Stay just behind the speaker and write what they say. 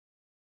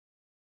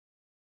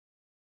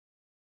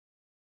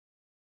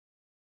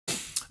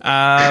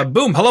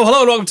Boom. Hello, hello,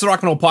 and welcome to the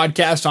Rock and Roll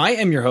Podcast. I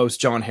am your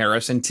host, John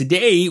Harris, and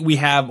today we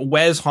have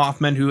WES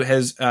HOFFMAN, who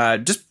has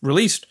just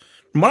released,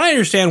 from what I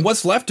understand,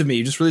 What's Left of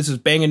Me. Just released his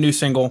banging new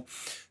single.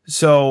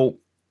 So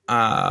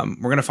we're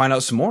going to find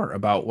out some more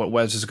about what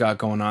WES has got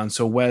going on.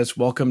 So WES,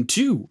 welcome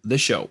to the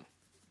show.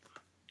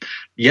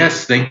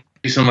 Yes, thank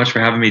you so much for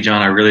having me,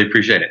 John. I really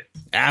appreciate it.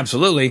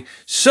 Absolutely.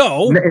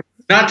 So,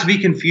 not to be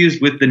confused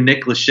with the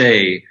Nick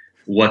Lachey,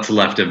 What's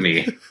Left of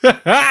Me.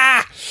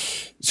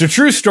 it's a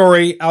true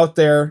story out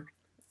there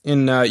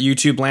in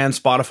YouTube land,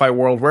 Spotify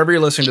world, wherever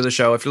you're listening to the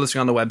show. If you're listening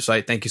on the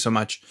website, thank you so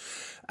much.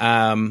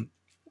 When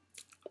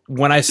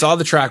I saw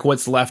the track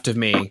What's Left of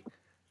Me,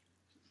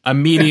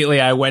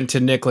 immediately I went to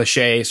Nick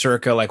Lachey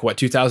circa like what,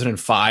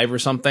 2005 or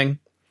something.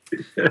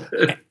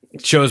 It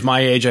shows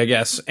my age, I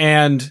guess.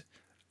 And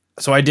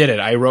so I did it.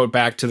 I wrote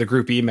back to the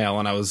group email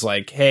and I was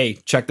like, hey,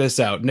 check this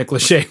out. Nick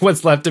Lachey,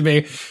 What's Left of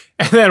Me.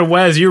 And then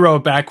Wes, you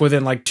wrote back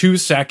within like 2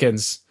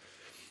 seconds.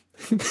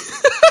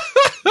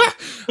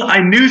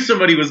 I knew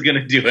somebody was going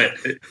to do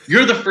it.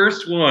 You're the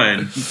first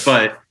one.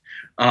 But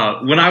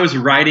when I was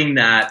writing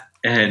that,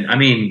 and I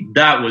mean,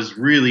 that was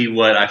really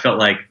what I felt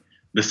like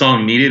the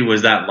song needed,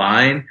 was that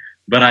line.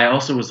 But I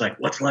also was like,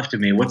 what's left of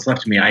me? What's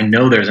left of me? I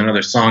know there's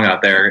another song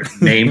out there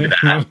named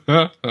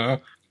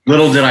that.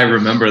 Little did I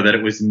remember that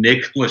it was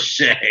Nick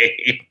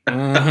Lachey.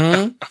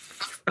 Well,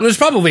 there's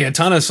probably a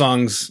ton of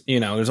songs, you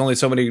know, there's only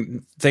so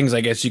many things I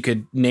guess you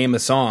could name a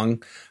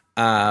song.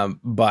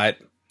 But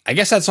I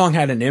guess that song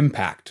had an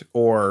impact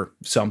or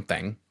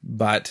something.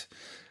 But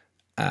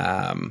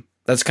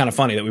that's kind of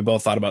funny that we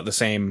both thought about the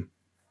same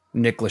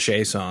Nick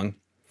Lachey song.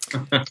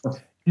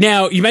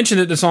 Now, you mentioned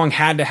that the song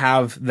had to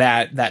have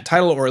that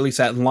title, or at least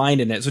that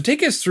line in it. So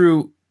take us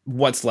through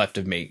What's Left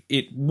of Me.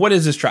 What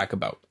is this track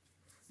about?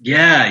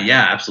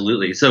 Yeah,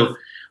 absolutely. So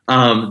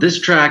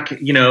this track,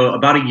 you know,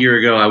 about a year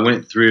ago, I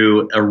went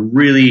through a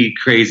really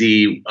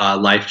crazy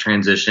life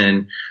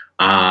transition.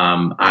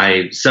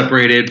 I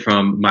separated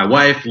from my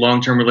wife,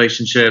 long-term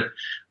relationship.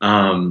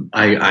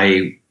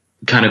 I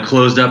kind of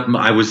closed up.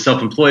 I was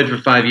self-employed for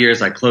 5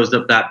 years. I closed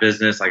up that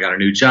business. I got a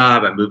new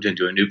job. I moved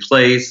into a new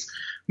place,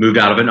 moved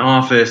out of an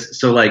office.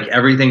 So like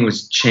everything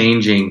was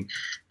changing.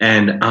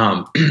 And,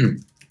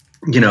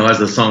 you know, as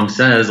the song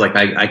says, like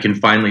I can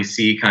finally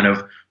see kind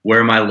of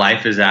where my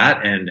life is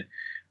at and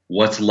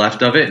what's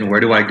left of it and where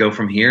do I go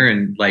from here.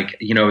 And like,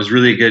 you know, it was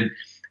really good.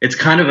 It's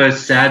kind of a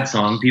sad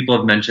song. People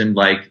have mentioned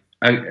like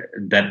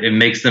that it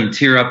makes them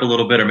tear up a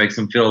little bit or makes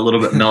them feel a little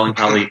bit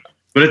melancholy,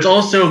 but it's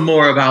also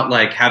more about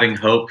like having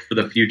hope for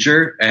the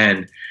future.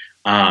 And,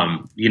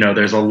 you know,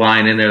 there's a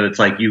line in there that's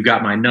like, you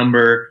got my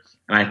number.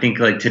 And I think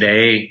like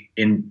today,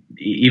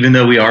 even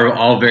though we are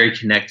all very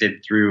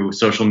connected through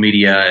social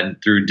media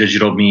and through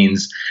digital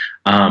means,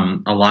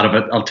 a lot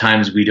of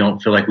times we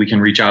don't feel like we can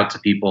reach out to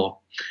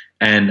people.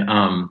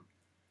 And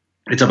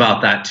it's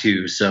about that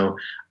too. So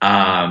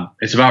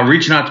it's about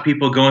reaching out to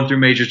people, going through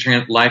major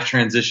life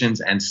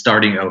transitions and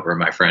starting over,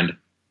 my friend.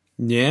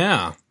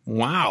 Yeah.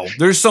 Wow.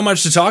 There's so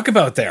much to talk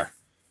about there.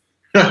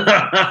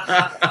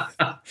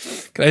 I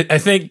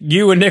think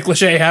you and Nick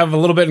Lachey have a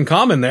little bit in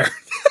common there.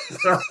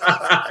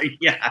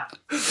 Yeah,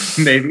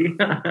 maybe.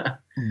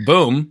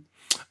 Boom.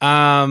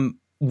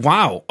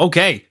 Wow.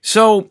 Okay.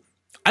 So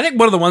I think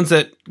one of the ones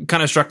that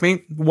kind of struck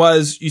me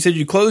was you said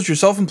you closed your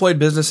self-employed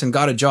business and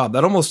got a job.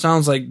 That almost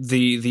sounds like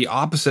the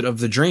opposite of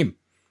the dream.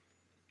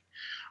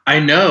 I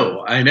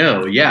know.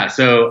 Yeah.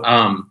 So,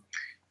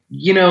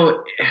 you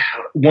know,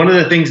 one of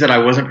the things that I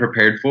wasn't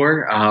prepared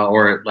for,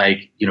 or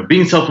like, you know,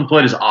 being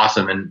self-employed is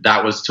awesome. And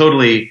that was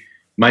totally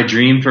my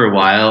dream for a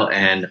while.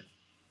 And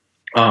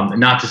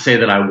not to say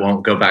that I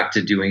won't go back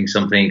to doing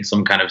some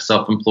kind of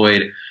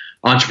self-employed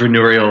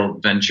entrepreneurial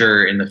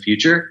venture in the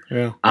future.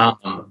 Yeah.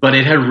 But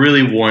it had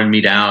really worn me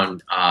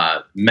down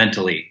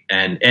mentally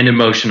and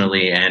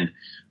emotionally. And,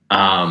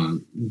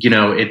 you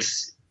know,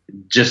 it's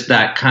just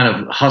that kind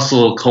of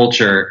hustle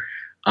culture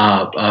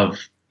of,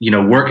 you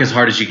know, work as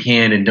hard as you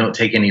can and don't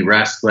take any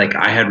rest. Like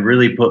I had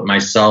really put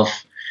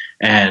myself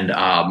and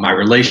my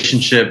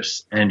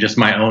relationships and just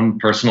my own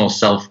personal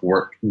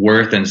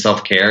self-worth and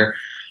self-care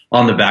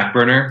on the back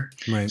burner.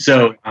 Right.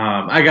 So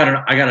I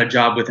got a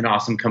job with an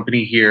awesome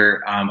company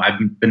here.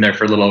 I've been there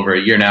for a little over a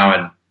year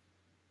now,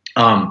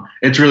 and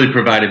it's really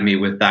provided me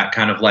with that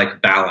kind of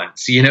like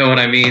balance. You know what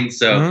I mean?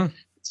 So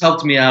it's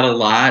helped me out a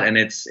lot, and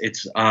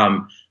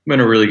I'm in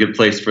a really good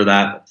place for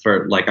that.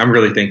 For like, I'm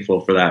really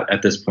thankful for that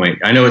at this point.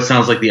 I know it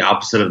sounds like the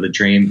opposite of the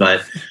dream,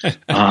 but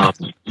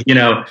you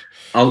know,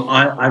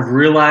 I've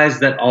realized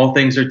that all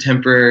things are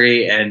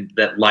temporary and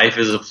that life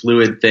is a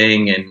fluid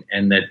thing,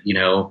 and that, you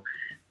know,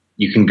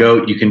 you can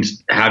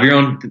have your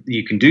own,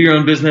 you can do your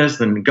own business,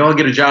 then go and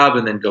get a job,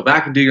 and then go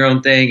back and do your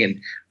own thing.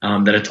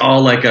 And that it's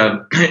all like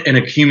an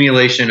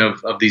accumulation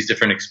of these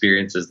different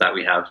experiences that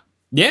we have.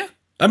 Yeah.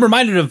 I'm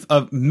reminded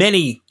of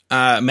many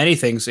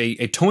things.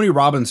 A Tony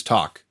Robbins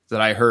talk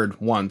that I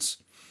heard once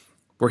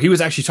where he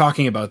was actually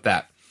talking about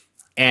that.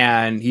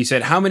 And he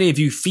said, how many of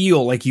you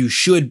feel like you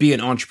should be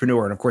an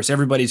entrepreneur? And of course,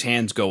 everybody's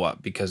hands go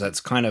up because that's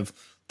kind of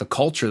the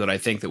culture that I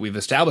think that we've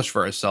established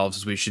for ourselves,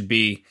 is we should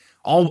be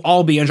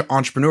all be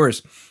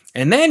entrepreneurs.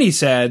 And then he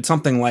said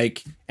something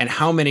like, and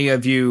how many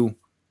of you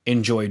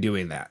enjoy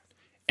doing that?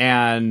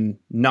 And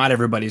not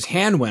everybody's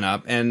hand went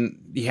up.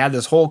 And he had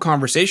this whole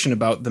conversation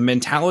about the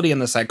mentality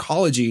and the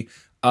psychology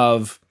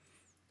of,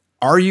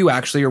 are you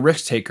actually a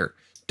risk taker?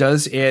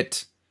 Does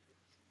it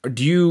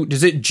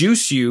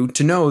juice you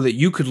to know that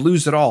you could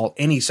lose it all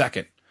any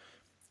second?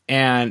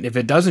 And if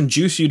it doesn't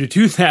juice you to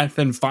do that,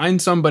 then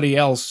find somebody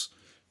else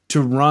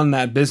to run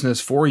that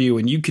business for you.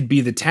 And you could be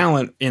the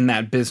talent in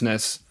that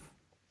business,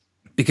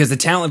 because the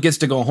talent gets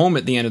to go home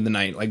at the end of the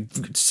night. Like,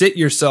 seat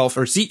yourself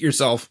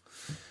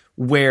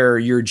where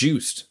you're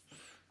juiced.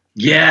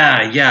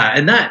 Yeah.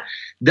 And that,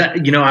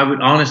 I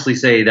would honestly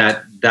say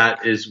that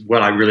is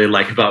what I really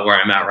like about where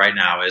I'm at right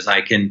now, is I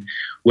can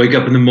wake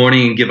up in the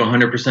morning and give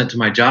 100% to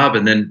my job.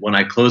 And then when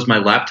I close my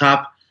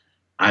laptop,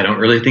 I don't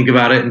really think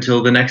about it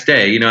until the next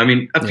day.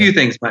 A few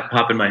things might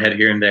pop in my head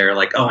here and there,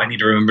 like, oh, I need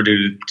to remember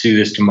to do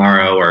this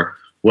tomorrow or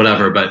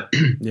whatever. But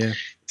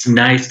it's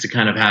nice to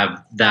kind of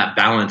have that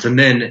balance. And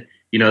then,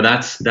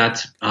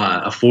 that's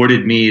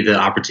afforded me the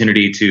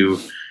opportunity to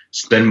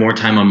spend more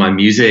time on my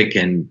music.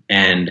 And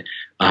I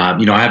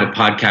have a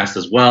podcast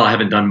as well. I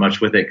haven't done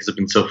much with it because I've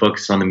been so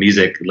focused on the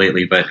music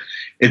lately, but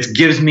it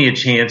gives me a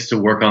chance to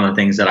work on the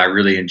things that I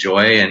really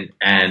enjoy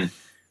and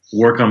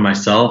work on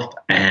myself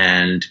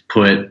and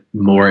put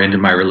more into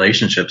my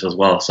relationships as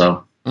well.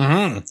 So,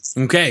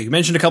 okay. You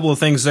mentioned a couple of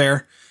things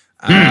there.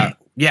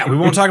 Yeah, we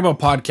won't talk about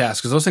podcasts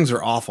because those things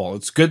are awful.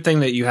 It's a good thing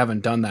that you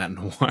haven't done that in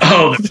a while.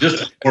 Oh, they're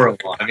just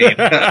horrible. I mean,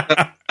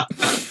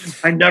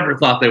 I never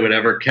thought they would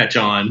ever catch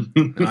on.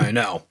 I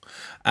know.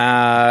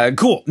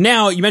 Cool.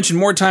 Now, you mentioned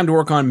more time to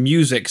work on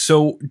music.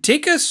 So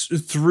take us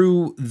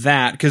through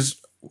that, because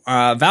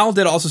Val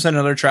did also send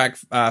another track,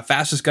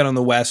 Fastest Gun in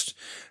the West.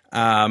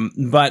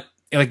 But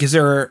like, is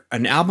there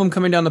an album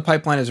coming down the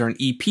pipeline? Is there an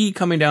EP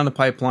coming down the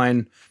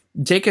pipeline?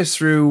 Take us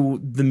through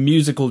the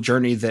musical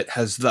journey that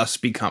has thus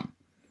become.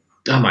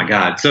 Oh my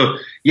God. So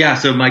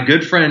my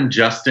good friend,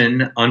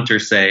 Justin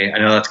Untersay, I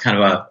know that's kind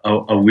of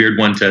a weird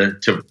one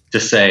to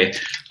say.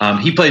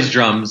 He plays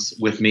drums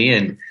with me,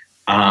 and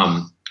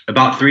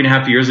about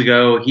 3.5 years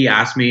ago, he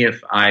asked me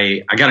if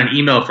I got an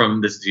email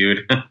from this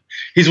dude.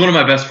 He's one of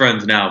my best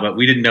friends now, but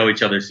we didn't know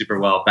each other super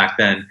well back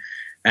then.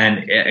 And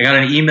I got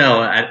an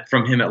email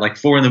from him at like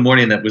 4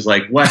 a.m. that was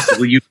like, Wes,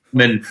 will you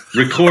come and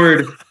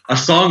record a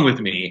song with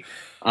me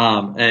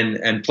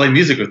and play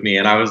music with me?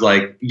 And I was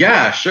like,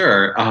 yeah,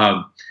 sure.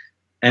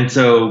 And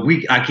so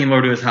I came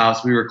over to his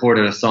house. We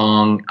recorded a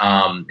song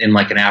in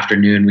like an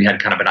afternoon. We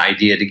had kind of an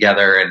idea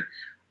together, and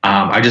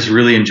I just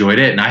really enjoyed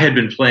it. And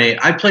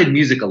I played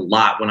music a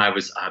lot when I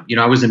was,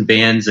 I was in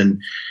bands and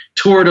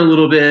toured a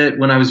little bit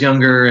when I was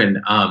younger,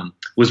 and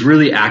was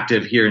really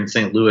active here in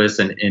St. Louis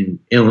and in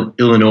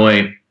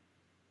Illinois,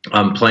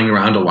 playing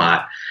around a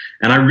lot.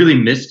 And I really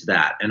missed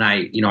that. And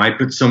I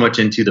put so much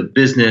into the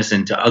business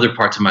and to other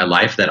parts of my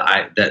life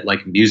that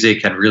like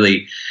music had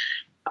really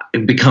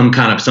become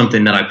kind of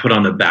something that I put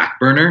on the back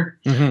burner.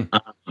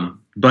 Mm-hmm.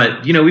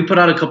 But we put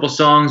out a couple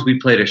songs. We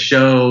played a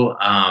show.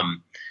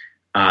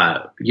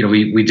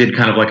 We did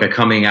kind of like a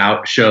coming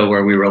out show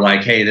where we were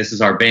like, hey, this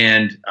is our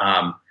band.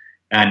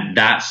 And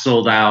that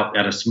sold out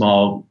at a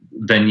small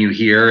venue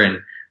here.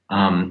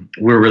 And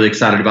we're really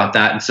excited about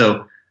that. And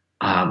so,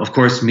 of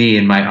course, me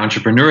in my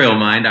entrepreneurial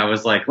mind, I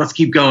was like, let's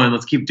keep going.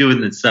 Let's keep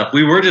doing this stuff.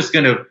 We were just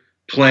going to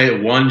play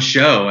one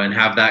show and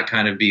have that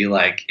kind of be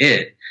like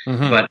it.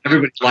 Mm-hmm. But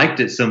everybody liked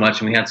it so much,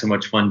 and we had so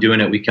much fun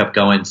doing it, we kept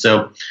going.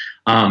 So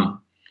a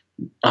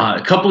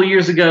couple of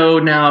years ago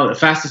now,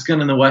 Fastest Gun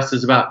in the West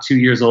is about 2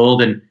 years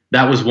old, and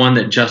that was one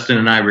that Justin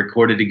and I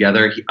recorded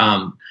together.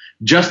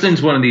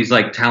 Justin's one of these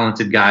like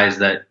talented guys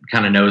that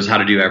kind of knows how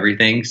to do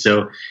everything.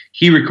 So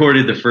he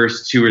recorded the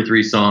first 2 or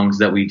 3 songs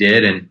that we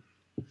did, and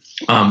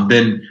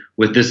then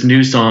with this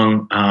new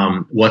song,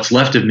 What's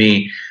Left of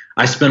Me,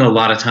 I spent a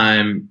lot of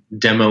time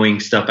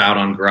demoing stuff out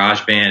on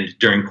GarageBand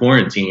during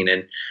quarantine,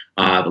 and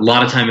a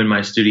lot of time in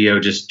my studio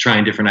just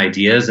trying different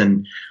ideas.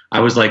 And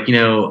I was like,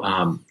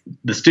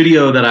 the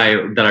studio that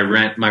I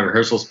rent, my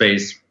rehearsal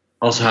space,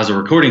 also has a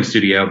recording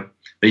studio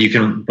that you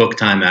can book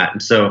time at.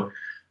 And so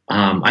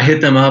I hit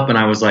them up and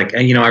I was like,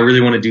 hey, I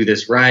really want to do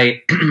this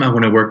right. I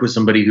want to work with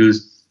somebody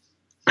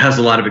has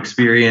a lot of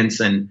experience.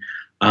 And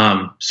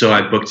so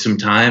I booked some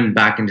time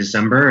back in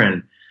December,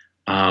 and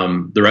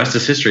the rest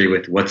is history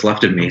with What's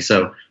Left of Me.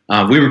 So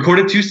we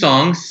recorded 2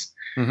 songs.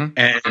 Mm-hmm.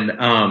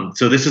 And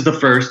so this is the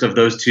first of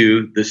those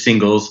 2, the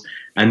singles.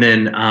 And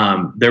then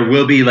there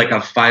will be like a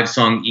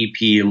 5-song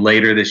EP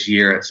later this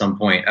year at some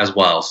point as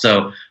well.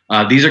 So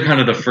these are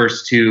kind of the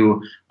first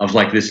 2 of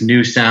like this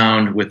new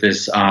sound with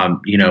this,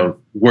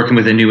 working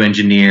with a new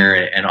engineer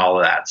and all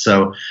of that.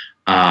 So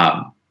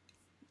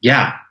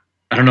yeah,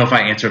 I don't know if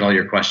I answered all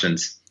your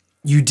questions.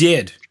 You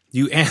did.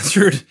 You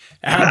answered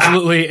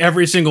absolutely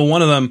every single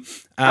one of them.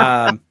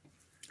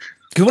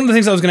 Because one of the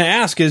things I was going to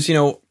ask is,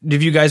 have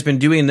you guys been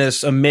doing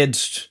this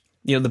amidst,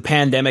 the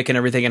pandemic and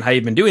everything, and how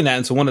you've been doing that?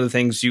 And so one of the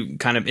things you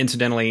kind of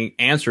incidentally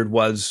answered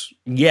was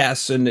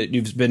yes, and that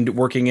you've been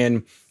working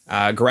in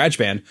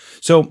GarageBand.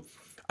 So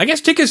I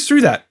guess take us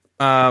through that.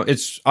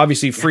 It's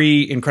obviously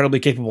free, incredibly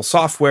capable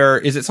software.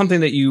 Is it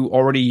something that you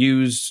already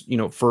use,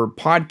 for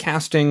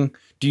podcasting?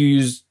 Do you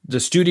use the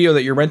studio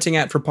that you're renting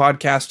at for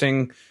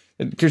podcasting?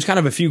 There's kind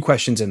of a few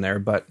questions in there,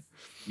 but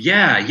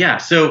yeah.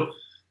 So,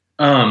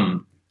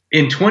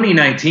 in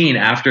 2019,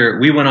 after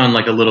we went on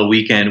like a little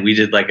weekend, we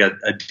did like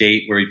a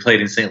date where we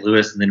played in St.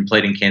 Louis and then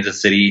played in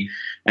Kansas City.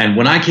 And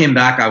when I came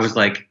back, I was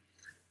like,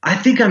 I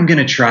think I'm going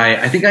to try.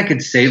 I think I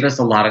could save us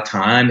a lot of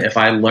time if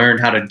I learned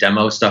how to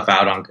demo stuff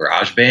out on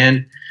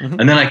GarageBand, and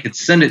then I could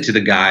send it to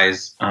the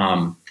guys,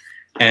 and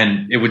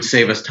it would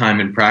save us time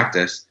in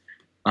practice.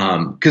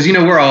 Cause we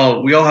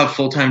all have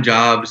full-time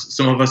jobs.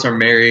 Some of us are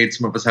married.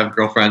 Some of us have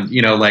girlfriends,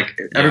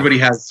 everybody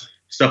has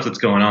stuff that's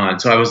going on.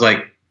 So I was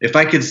like, if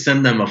I could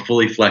send them a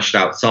fully fleshed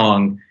out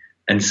song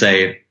and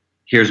say,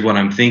 here's what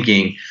I'm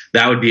thinking,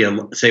 that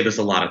would save us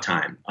a lot of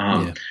time.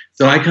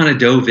 So I kind of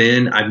dove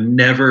in. I've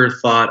never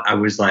thought I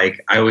always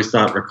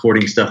thought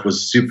recording stuff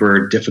was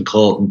super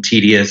difficult and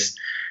tedious,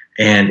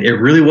 and it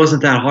really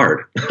wasn't that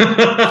hard.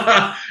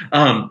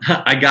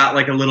 I got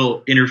like a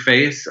little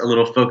interface, a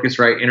little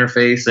Focusrite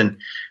interface, and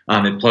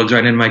it plugs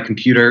right in my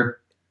computer.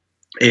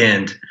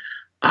 And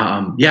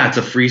it's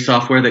a free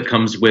software that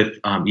comes with,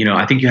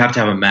 I think you have to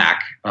have a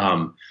Mac,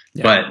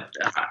 but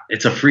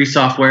it's a free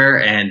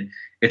software, and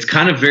it's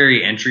kind of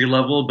very entry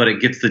level, but it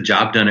gets the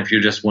job done if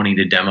you're just wanting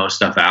to demo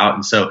stuff out.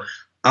 And so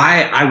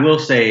I will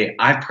say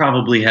I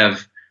probably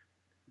have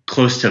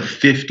close to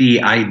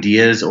 50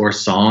 ideas or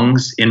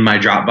songs in my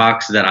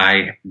Dropbox that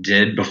I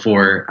did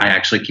before I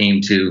actually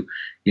came to,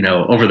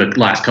 over the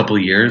last couple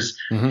of years,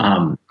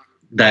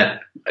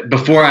 that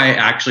before I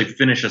actually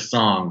finish a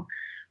song,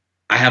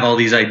 I have all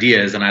these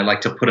ideas and I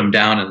like to put them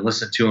down and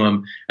listen to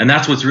them. And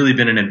that's what's really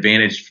been an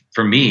advantage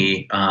for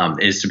me,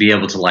 is to be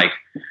able to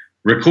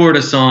record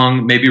a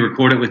song, maybe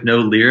record it with no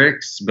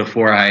lyrics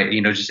before I,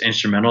 just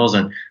instrumentals,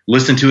 and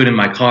listen to it in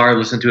my car,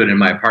 listen to it in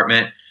my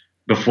apartment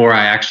before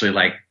I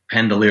actually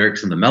pen the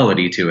lyrics and the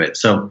melody to it.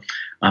 So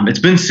it's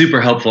been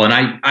super helpful. And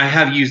I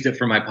have used it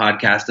for my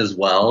podcast as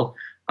well.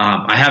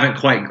 I haven't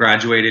quite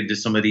graduated to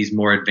some of these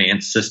more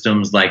advanced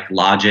systems like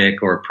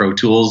Logic or Pro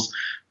Tools,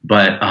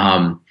 but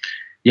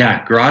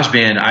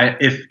GarageBand,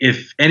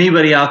 if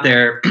anybody out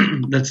there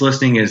that's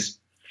listening is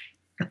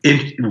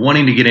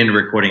wanting to get into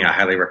recording, I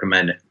highly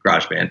recommend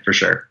GarageBand for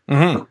sure.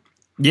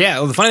 Yeah.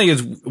 Well, the funny thing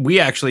is we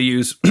actually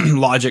use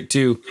Logic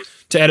to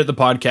edit the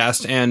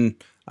podcast, and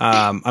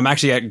I'm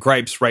actually at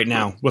gripes right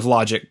now with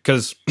Logic,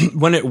 because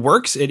when it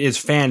works, it is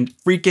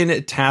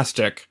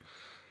fan-freaking-tastic.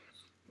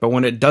 But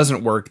when it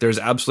doesn't work, there's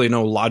absolutely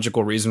no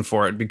logical reason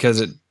for it,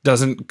 because it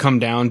doesn't come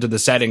down to the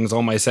settings.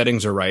 All my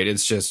settings are right.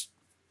 It's just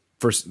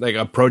for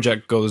a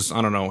project goes,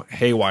 I don't know,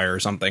 haywire or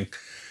something.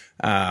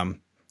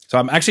 So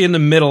I'm actually in the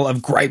middle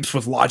of gripes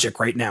with Logic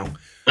right now.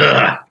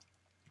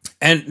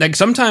 And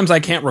sometimes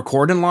I can't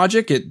record in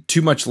Logic,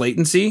 too much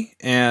latency.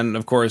 And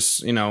of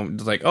course,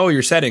 it's like, oh,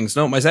 your settings.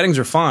 No, my settings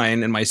are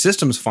fine and my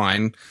system's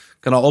fine.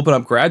 And I'll open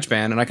up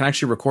GarageBand and I can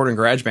actually record in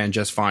GarageBand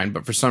just fine.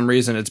 But for some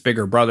reason, its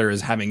bigger brother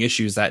is having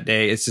issues that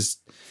day.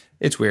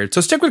 It's weird.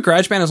 So stick with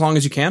GarageBand as long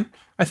as you can,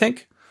 I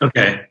think.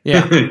 Okay.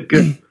 Yeah.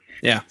 Good.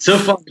 Yeah. So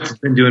far, it's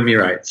been doing me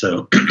right.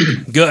 So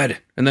good.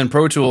 And then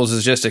Pro Tools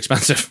is just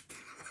expensive.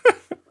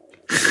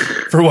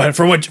 For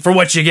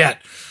what you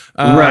get.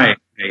 Right.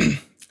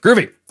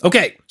 Groovy.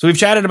 Okay. So we've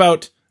chatted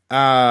about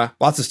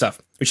lots of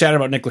stuff. We chatted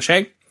about Nick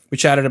Lachey. We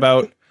chatted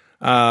about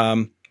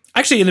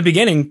actually in the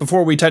beginning,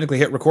 before we technically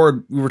hit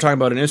record, we were talking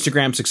about an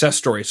Instagram success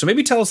story. So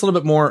maybe tell us a little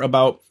bit more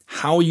about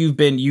how you've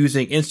been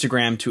using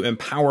Instagram to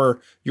empower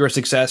your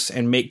success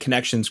and make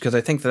connections, because I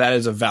think that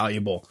is a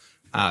valuable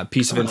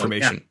piece of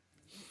information. Yeah.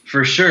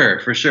 For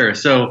sure.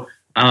 So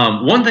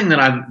one thing that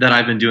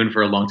I've been doing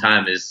for a long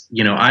time is,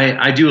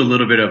 I do a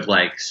little bit of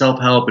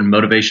self-help and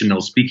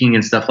motivational speaking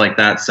and stuff like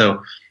that.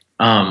 So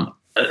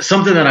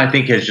something that I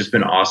think has just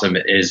been awesome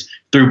is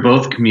through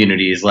both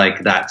communities,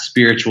 like that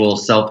spiritual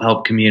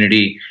self-help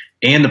community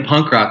and the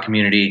punk rock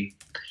community.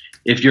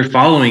 If you're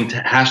following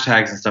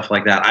hashtags and stuff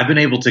like that, I've been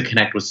able to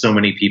connect with so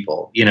many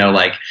people.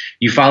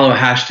 You follow a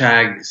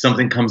hashtag,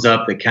 something comes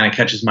up that kind of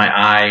catches my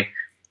eye,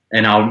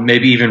 and I'll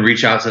maybe even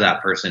reach out to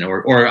that person.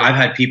 Or I've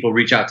had people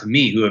reach out to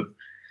me who have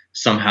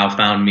somehow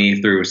found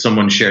me through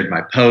someone shared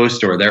my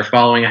post, or they're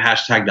following a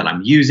hashtag that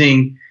I'm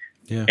using.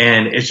 Yeah.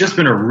 And it's just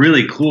been a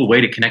really cool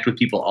way to connect with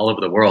people all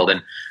over the world.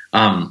 And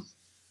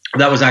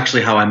that was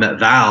actually how I met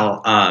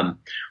Val.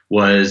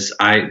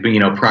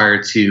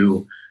 Prior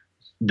to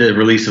the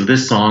release of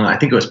this song, I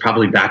think it was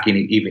probably back in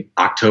even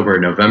October or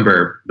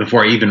November,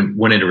 before I even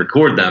went in to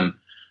record them,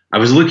 I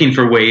was looking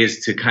for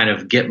ways to kind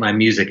of get my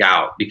music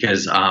out,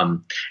 because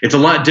it's a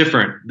lot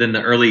different than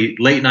the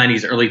late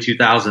 90s, early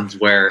 2000s,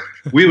 where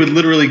we would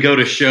literally go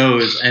to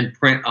shows and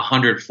print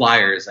 100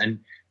 flyers and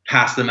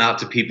pass them out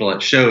to people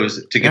at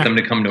shows to get them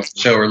to come to a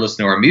show or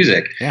listen to our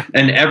music. Yeah.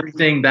 And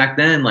everything back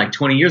then, like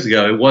 20 years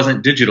ago, it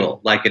wasn't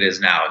digital like it is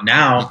now.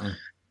 Now,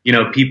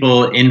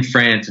 people in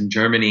France and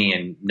Germany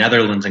and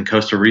Netherlands and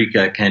Costa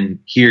Rica can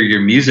hear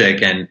your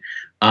music, and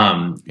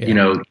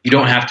you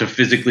don't have to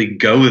physically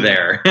go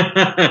there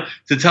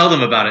to tell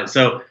them about it.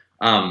 So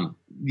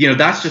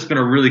that's just been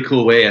a really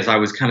cool way as I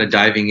was kind of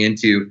diving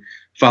into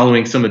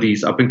following some of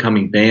these up and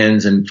coming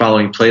bands and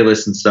following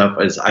playlists and stuff,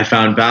 as I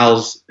found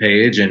Val's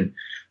page and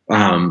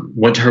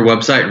went to her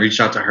website and reached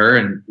out to her.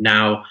 And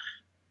now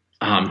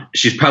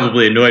she's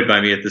probably annoyed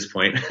by me at this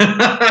point.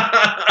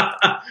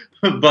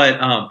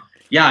 But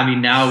yeah, I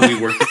mean, now we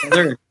work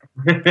together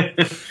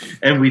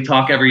and we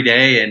talk every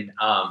day. And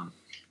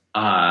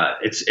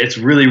it's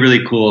really,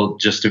 really cool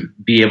just to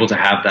be able to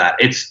have that.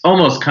 It's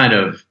almost kind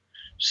of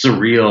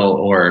surreal,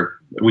 or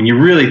when you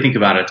really think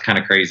about it, it's kind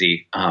of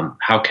crazy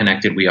how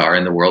connected we are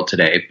in the world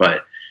today.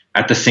 But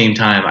at the same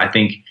time, I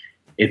think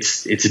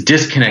it's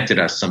disconnected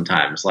us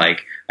sometimes.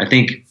 Like, I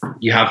think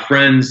you have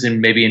friends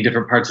and maybe in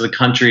different parts of the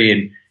country,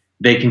 and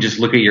they can just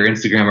look at your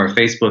Instagram or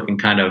Facebook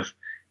and kind of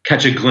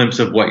catch a glimpse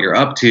of what you're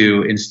up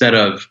to instead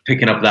of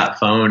picking up that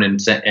phone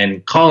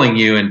and calling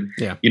you and,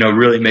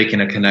 really making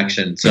a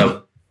connection.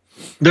 So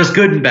there's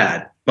good and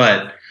bad,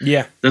 but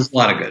there's a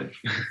lot of good.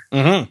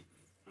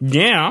 Mm-hmm.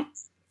 Yeah.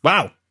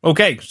 Wow.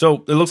 Okay.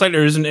 So it looks like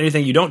there isn't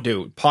anything you don't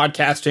do.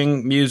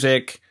 Podcasting,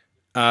 music,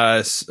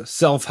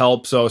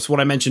 self-help. So when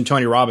I mentioned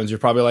Tony Robbins, you're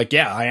probably like,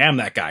 yeah, I am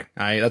that guy.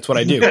 That's what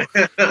I do.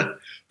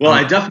 Well,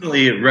 I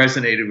definitely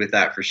resonated with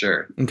that for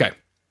sure. Okay.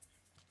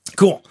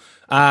 Cool.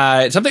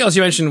 Something else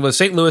you mentioned was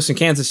St. Louis and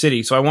Kansas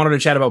City. So I wanted to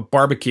chat about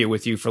barbecue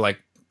with you for like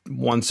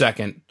 1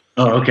 second.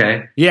 Oh,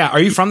 okay. Yeah. Are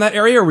you from that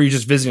area, or were you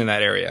just visiting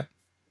that area?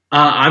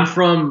 I'm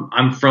from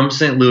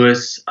St.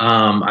 Louis.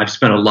 I've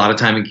spent a lot of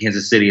time in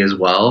Kansas City as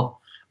well.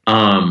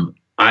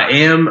 I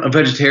am a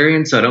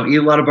vegetarian, so I don't eat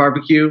a lot of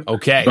barbecue.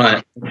 Okay.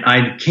 But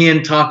I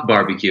can talk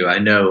barbecue. I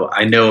know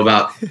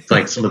about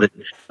like some of the,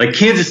 like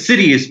Kansas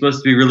City is supposed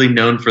to be really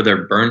known for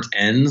their burnt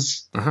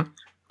ends,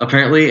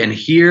 apparently. And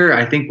here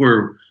I think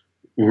we're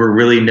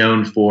really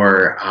known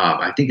for,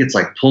 I think it's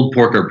like pulled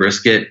pork or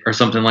brisket or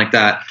something like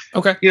that.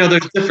 Okay.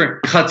 There's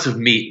different cuts of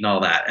meat and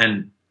all that.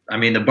 And I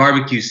mean, the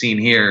barbecue scene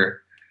here,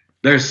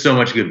 there's so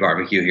much good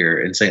barbecue here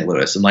in St.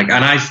 Louis. And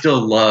I still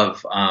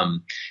love,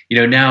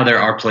 now there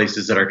are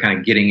places that are kind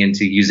of getting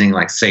into using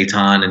like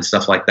seitan and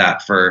stuff like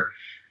that for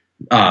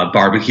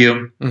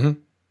barbecue,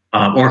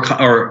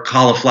 or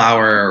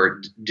cauliflower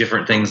or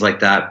different things like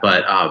that.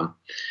 But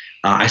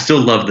I still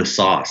love the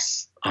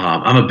sauce.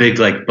 I'm a big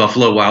like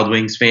Buffalo Wild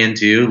Wings fan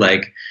too.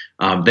 Like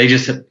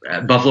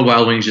Buffalo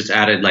Wild Wings just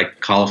added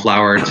like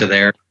cauliflower to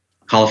their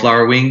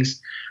cauliflower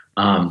wings.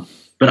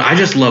 But I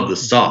just love the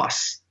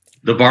sauce.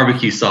 The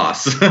barbecue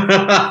sauce.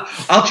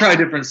 I'll try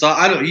different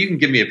sauce. You can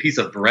give me a piece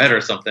of bread or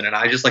something, and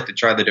I just like to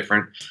try the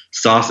different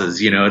sauces.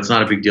 It's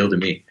not a big deal to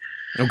me.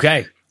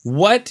 Okay.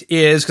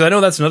 Because I know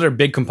that's another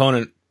big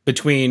component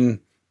between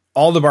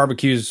all the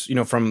barbecues,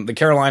 from the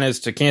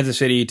Carolinas to Kansas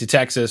City to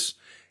Texas,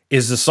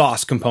 is the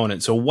sauce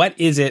component. So what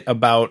is it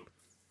about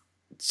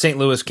St.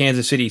 Louis,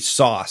 Kansas City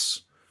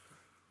sauce?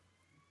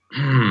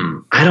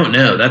 I don't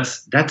know.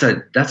 That's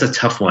a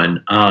tough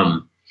one.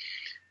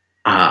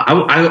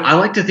 I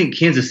like to think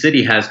Kansas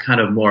City has kind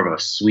of more of a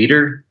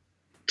sweeter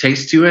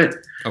taste to it.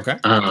 Okay.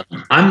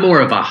 I'm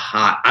more of a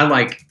hot. I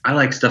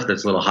like stuff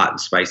that's a little hot and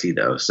spicy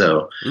though.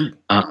 So,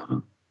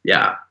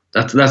 yeah,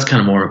 that's kind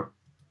of more.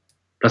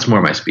 That's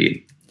more my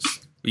speed.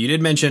 You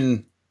did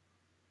mention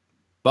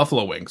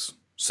buffalo wings,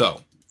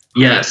 so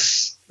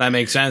yes, that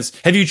makes sense.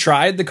 Have you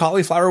tried the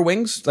cauliflower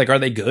wings? Like, are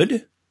they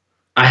good?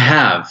 I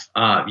have.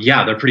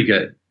 Yeah, they're pretty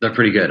good. They're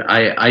pretty good.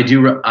 I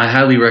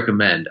highly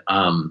recommend.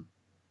 I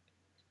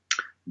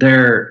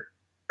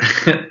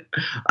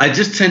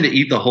just tend to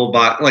eat the whole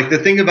box. Like the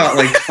thing about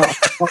like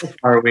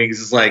cauliflower wings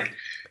is like,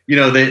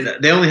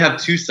 they only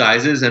have two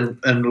sizes,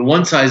 and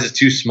one size is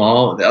too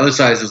small. The other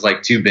size is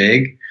like too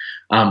big.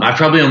 I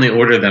probably only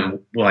order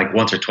them like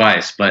once or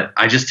twice, but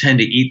I just tend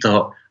to eat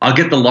I'll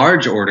get the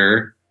large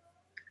order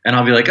and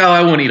I'll be like, oh,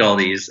 I won't eat all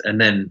these. And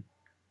then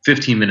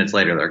 15 minutes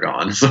later, they're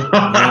gone. So,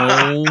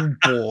 oh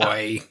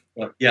boy.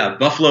 Yeah.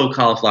 Buffalo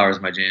cauliflower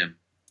is my jam.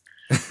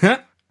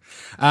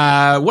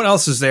 What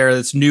else is there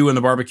that's new in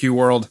the barbecue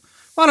world?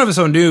 A lot of it's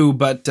so new,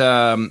 but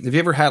have you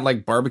ever had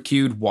like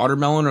barbecued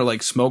watermelon or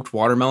like smoked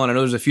watermelon? I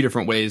know there's a few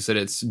different ways that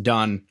it's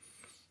done.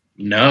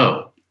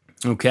 No.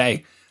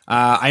 Okay.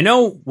 I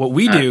know what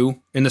we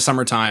do in the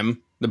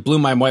summertime that blew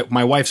my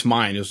wife's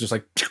mind. It was just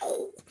like,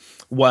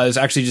 was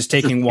actually just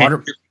taking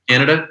water.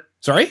 Canada?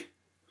 Sorry?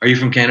 Are you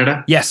from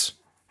Canada? Yes.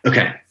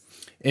 Okay.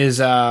 Is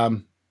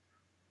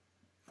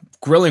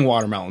grilling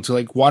watermelon. So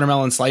like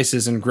watermelon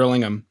slices and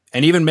grilling them.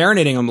 And even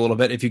marinating them a little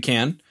bit if you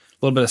can.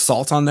 A little bit of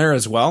salt on there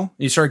as well.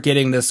 You start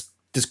getting this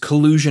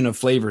collusion of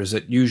flavors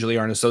that usually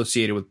aren't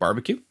associated with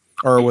barbecue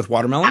or with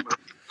watermelon.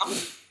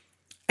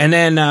 And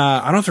then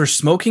I don't know if they're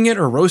smoking it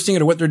or roasting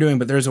it or what they're doing,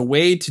 but there's a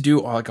way to do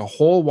like a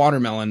whole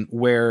watermelon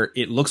where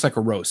it looks like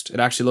a roast. It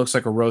actually looks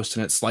like a roast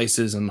and it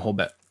slices and the whole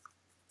bit.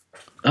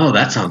 Oh,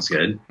 that sounds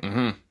good.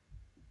 Mm-hmm.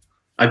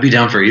 I'd be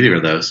down for either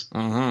of those.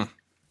 Mm-hmm.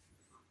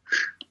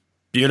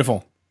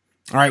 Beautiful.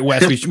 All right,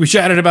 Wes, we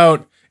chatted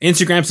about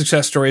Instagram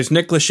success stories,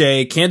 Nick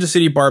Lachey, Kansas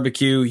City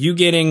barbecue, you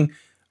getting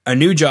a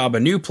new job, a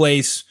new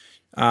place.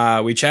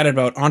 We chatted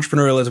about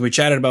entrepreneurialism. We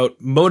chatted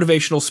about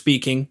motivational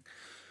speaking.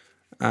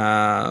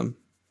 What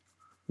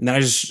And then I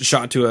just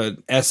shot to a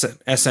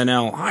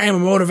SNL. I am a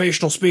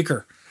motivational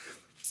speaker.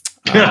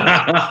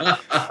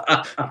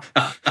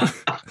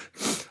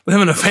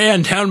 Living a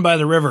van down by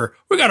the river.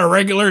 We got a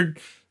regular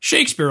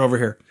Shakespeare over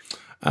here.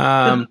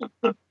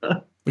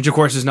 Which of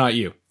course is not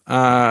you.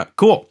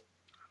 Cool.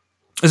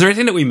 Is there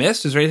anything that we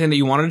missed? Is there anything that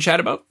you wanted to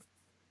chat about?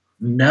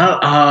 No,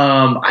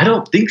 I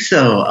don't think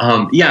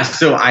so. Yeah,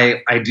 so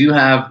I do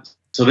have,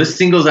 so this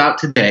single's out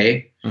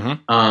today.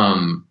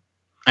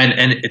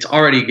 And it's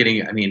already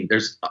getting, I mean,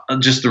 there's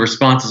just, the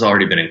response has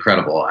already been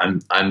incredible.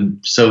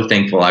 I'm so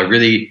thankful. I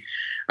really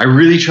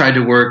tried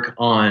to work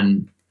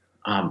on,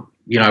 I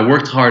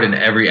worked hard in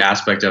every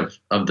aspect of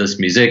this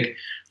music,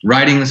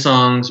 writing the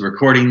songs,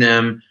 recording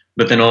them,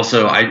 but then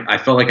also I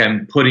felt like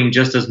I'm putting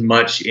just as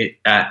much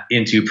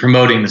into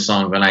promoting the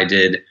song than I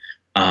did,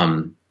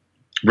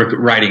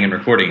 writing and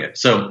recording it.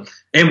 So,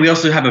 and we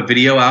also have a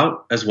video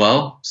out as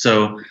well.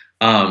 So,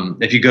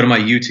 if you go to my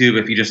YouTube,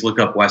 if you just look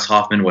up Wes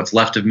Hoffman, What's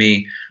Left of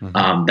Me,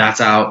 that's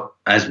out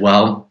as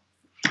well.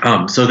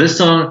 So this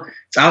song,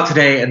 it's out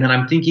today. And then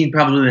I'm thinking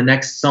probably the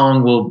next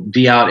song will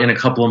be out in a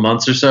couple of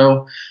months or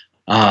so.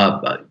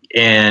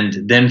 And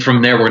then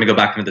from there, we're going to go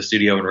back into the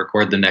studio and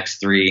record the next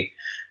 3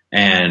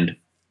 and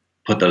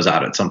put those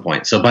out at some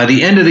point. So by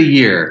the end of the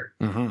year,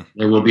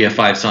 there will be a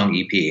 5-song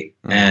EP.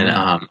 And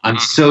I'm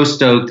so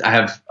stoked. I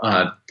have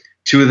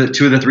 2 of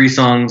the 3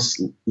 songs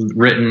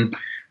written,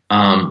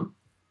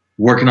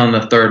 working on the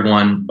 3rd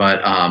one,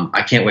 but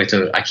I can't wait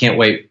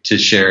to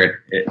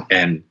share it.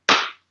 And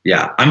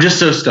yeah, I'm just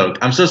so stoked.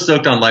 I'm so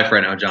stoked on life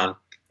right now, John.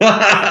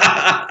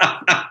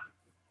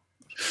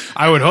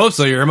 I would hope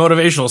so. You're a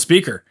motivational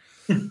speaker.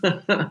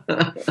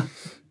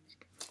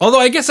 Although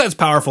I guess that's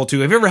powerful too.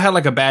 Have you ever had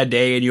like a bad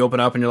day and you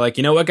open up and you're like,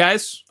 you know what,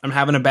 guys, I'm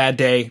having a bad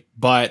day,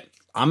 but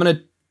I'm going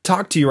to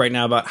talk to you right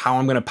now about how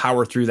I'm going to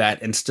power through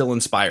that and still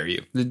inspire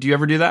you. Do you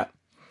ever do that?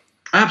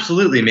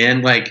 Absolutely,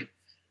 man. Like,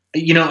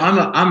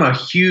 I'm a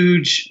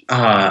huge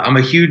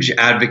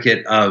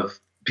advocate of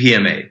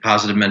PMA,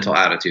 positive mental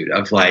attitude,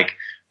 of like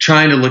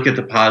trying to look at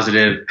the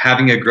positive,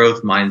 having a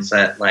growth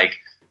mindset, like,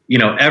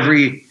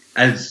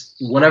 as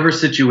whatever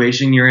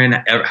situation you're in,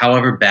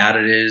 however bad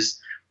it is,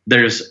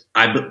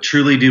 I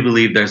truly do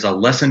believe there's a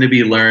lesson to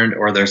be learned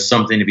or there's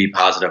something to be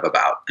positive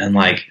about. And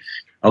like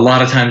a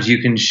lot of times you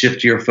can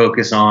shift your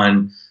focus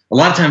on, a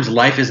lot of times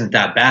life isn't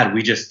that bad.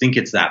 We just think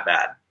it's that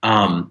bad.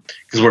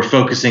 Because we're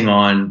focusing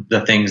on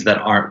the things that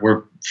aren't,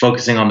 we're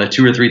focusing on the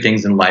 2 or 3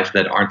 things in life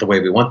that aren't the way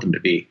we want them to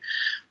be.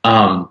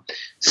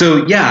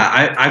 So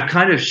yeah, I've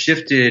kind of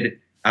shifted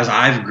as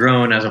I've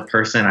grown as a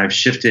person. I've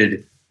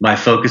shifted my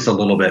focus a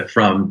little bit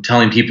from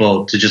telling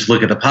people to just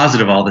look at the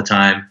positive all the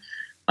time,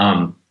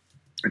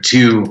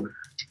 to,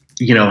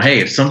 hey,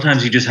 if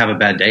sometimes you just have a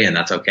bad day and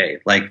that's okay.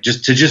 Like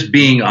just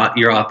being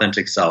your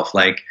authentic self.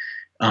 Like,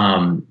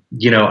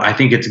 I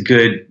think it's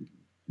good.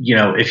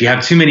 If you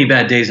have too many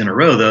bad days in a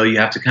row, though, you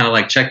have to kind of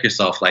like check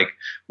yourself, like,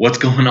 what's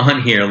going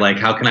on here? Like,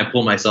 how can I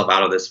pull myself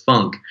out of this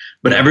funk?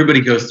 But everybody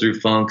goes through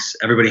funks.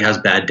 Everybody has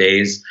bad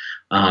days.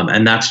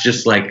 And that's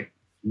just like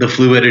the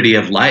fluidity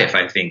of life,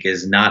 I think,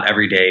 is not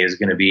every day is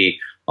going to be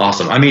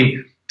awesome. I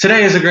mean,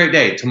 today is a great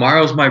day.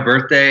 Tomorrow's my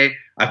birthday.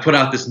 I put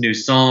out this new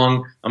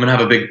song. I'm going to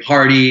have a big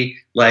party.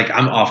 Like,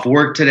 I'm off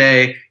work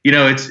today.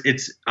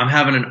 I'm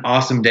having an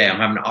awesome day. I'm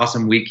having an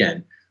awesome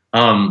weekend.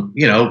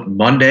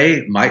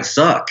 Monday might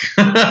suck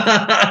and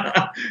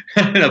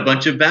a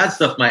bunch of bad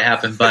stuff might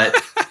happen, but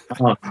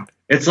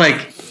it's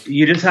like,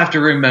 you just have to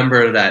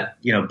remember that,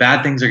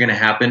 bad things are going to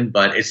happen,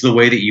 but it's the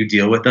way that you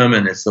deal with them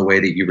and it's the way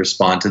that you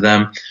respond to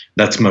them.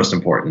 That's most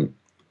important.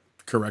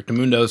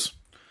 Correctamundos.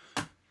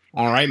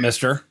 All right,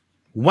 mister.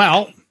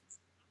 Well,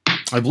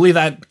 I believe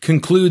that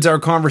concludes our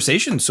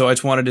conversation. So I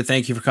just wanted to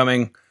thank you for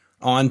coming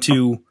on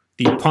to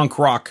the Punk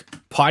Rock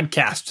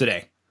podcast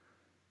today.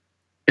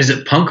 Is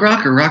it punk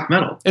rock or rock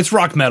metal? It's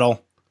rock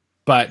metal,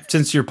 but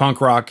since you're punk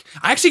rock,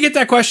 I actually get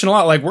that question a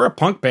lot. Like, we're a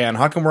punk band.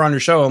 How come we're on your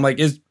show? I'm like,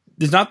 is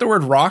not the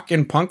word rock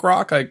in punk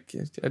rock? Like,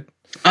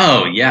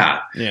 oh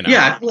yeah,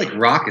 yeah. I feel like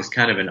rock is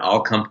kind of an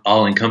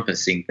all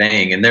encompassing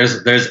thing, and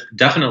there's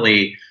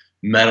definitely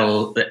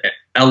metal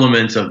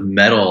elements of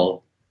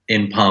metal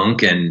in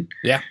punk, and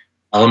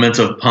elements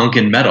of punk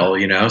and metal.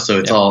 So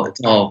it's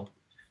all.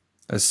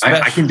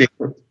 I can dig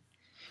it.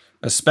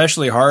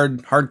 Especially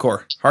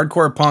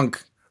hardcore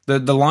punk.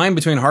 The line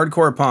between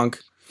hardcore punk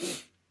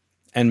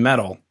and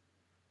metal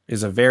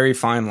is a very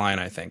fine line,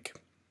 I think.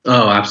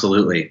 Oh,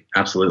 absolutely.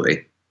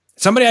 Absolutely.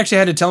 Somebody actually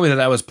had to tell me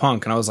that was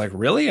punk, and I was like,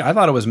 really? I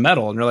thought it was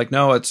metal. And they're like,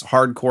 no, it's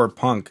hardcore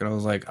punk. And I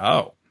was like,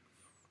 oh,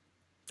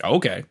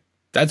 okay.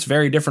 That's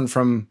very different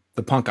from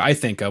the punk I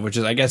think of, which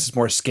is, I guess, it's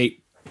more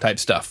skate type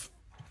stuff.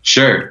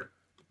 Sure.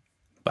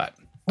 But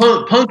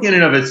punk in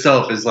and of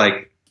itself is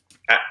like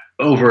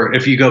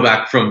if you go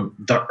back from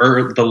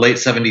the late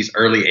 70s,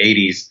 early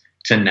 80s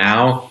to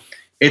now,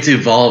 it's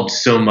evolved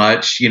so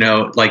much.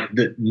 Like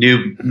the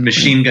new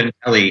Machine Gun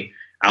Kelly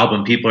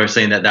album, people are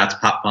saying that that's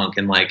pop punk,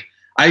 and like,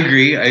 I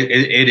agree,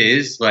 it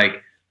is,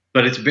 like,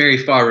 but it's very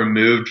far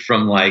removed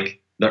from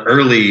like the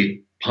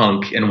early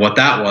punk and what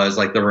that was,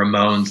 like the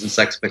Ramones and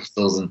Sex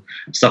Pistols and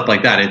stuff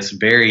like that. It's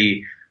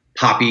very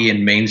poppy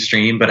and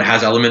mainstream, but it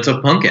has elements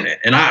of punk in it.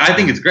 And I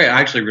think it's great. I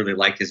actually really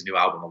like his new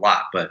album a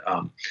lot, but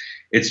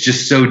it's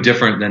just so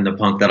different than the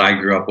punk that I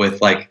grew up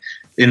with, like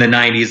in the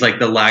 90s, like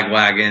the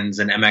Lagwagons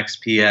and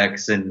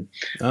MXPX and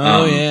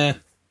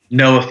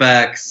No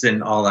Effects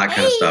and all that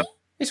kind of stuff.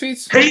 Hey,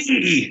 sweets.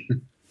 Hey!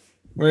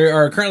 We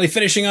are currently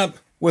finishing up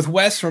with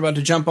Wes. We're about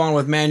to jump on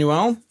with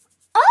Manuel.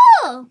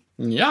 Oh!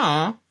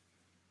 Yeah.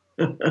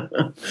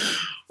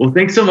 Well,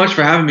 thanks so much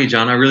for having me,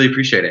 John. I really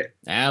appreciate it.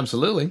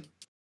 Absolutely.